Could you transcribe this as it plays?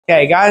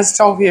Okay guys,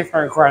 Tom here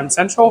from Aquarium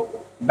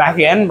Central, back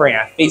again bringing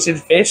our featured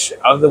fish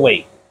of the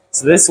week.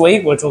 So this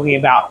week we're talking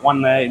about one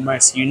of the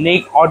most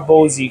unique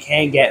oddballs you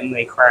can get in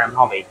the aquarium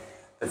hobby,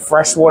 the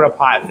freshwater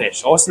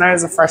pipefish, also known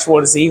as the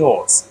freshwater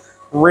seahorse.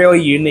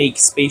 Really unique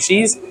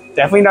species,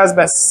 definitely does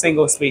best in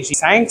single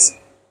species tanks,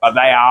 but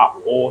they are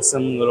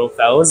awesome little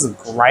fellas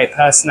with great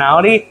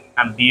personality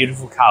and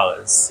beautiful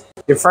colours.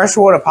 Your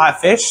freshwater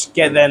pipefish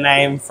get their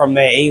name from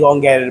their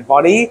elongated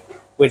body,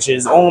 which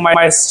is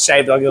almost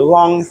shaped like a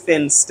long,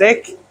 thin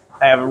stick.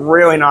 They have a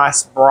really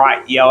nice,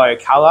 bright yellow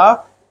colour,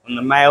 and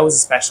the males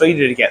especially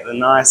do to get the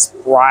nice,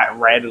 bright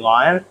red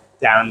line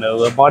down the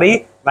middle of the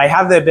body. They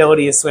have the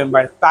ability to swim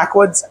both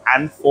backwards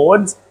and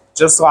forwards,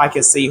 just like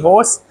a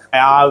seahorse. They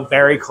are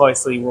very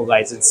closely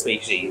related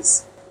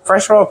species.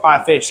 Freshwater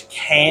pipefish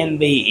can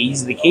be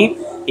easy to keep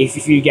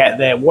if you get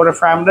their water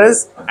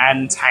parameters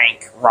and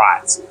tank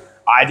right.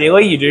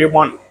 Ideally, you do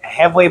want a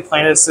heavily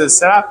planted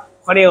setup,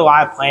 plenty of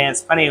live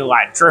plants, plenty of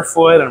light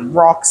driftwood and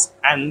rocks,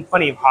 and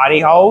plenty of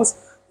hidey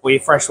holes for your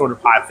freshwater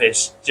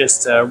pipefish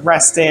just to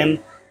rest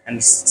in and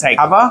just take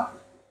cover.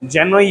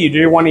 Generally, you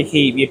do want to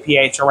keep your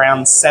pH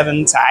around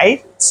 7 to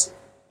 8.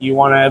 You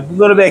want a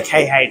little bit of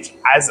KH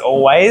as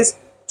always,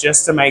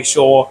 just to make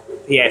sure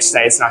pH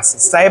stays nice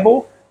and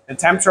stable. The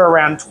temperature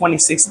around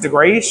 26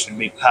 degrees should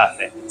be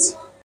perfect.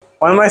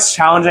 One of the most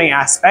challenging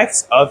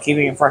aspects of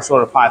keeping a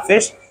freshwater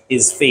pipefish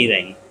is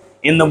feeding.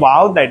 In the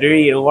wild, they do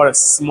eat a lot of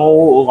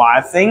small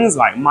live things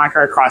like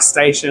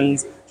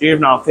microcrustaceans,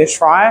 juvenile fish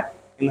fry.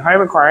 In the home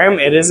aquarium,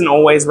 it isn't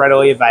always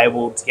readily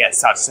available to get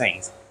such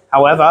things.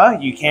 However,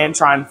 you can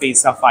try and feed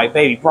stuff like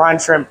baby brine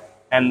shrimp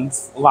and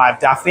live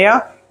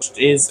daphnia, which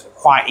is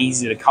quite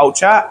easy to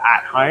culture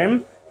at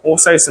home.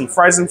 Also, some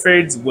frozen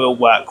foods will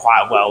work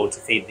quite well to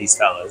feed these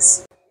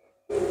fellas.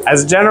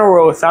 As a general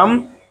rule of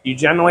thumb, you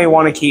generally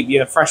want to keep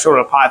your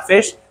freshwater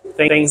pipefish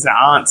things that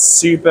aren't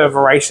super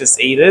voracious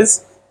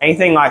eaters.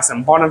 Anything like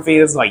some bottom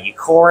feeders like your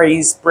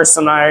cories,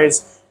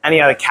 bristlenose, any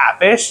other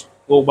catfish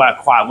will work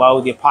quite well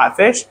with your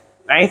pipefish.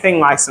 Anything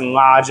like some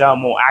larger,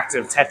 more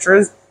active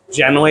tetras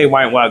generally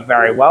won't work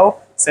very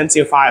well, since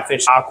your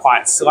pipefish are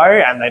quite slow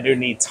and they do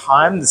need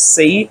time to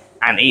see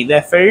and eat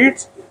their food.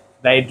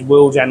 They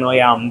will generally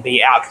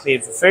be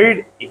out-competed for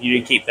food if you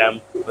do keep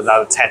them with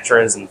other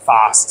tetras and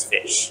fast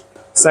fish.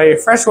 So your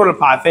freshwater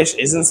pipefish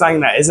isn't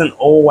something that isn't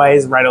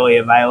always readily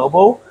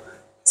available.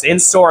 So in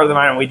store at the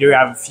moment, we do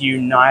have a few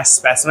nice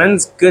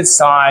specimens, good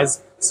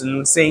size, so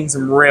I'm seeing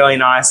some really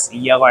nice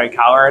yellow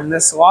colour in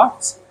this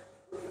lot.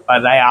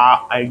 But they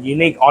are a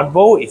unique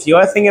oddball. If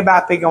you're thinking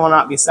about picking one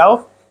up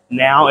yourself,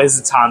 now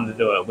is the time to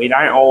do it. We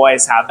don't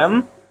always have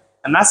them.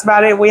 And that's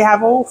about it we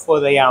have all for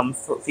the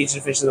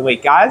featured fish of the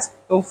week, guys.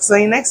 We'll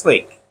see you next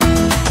week.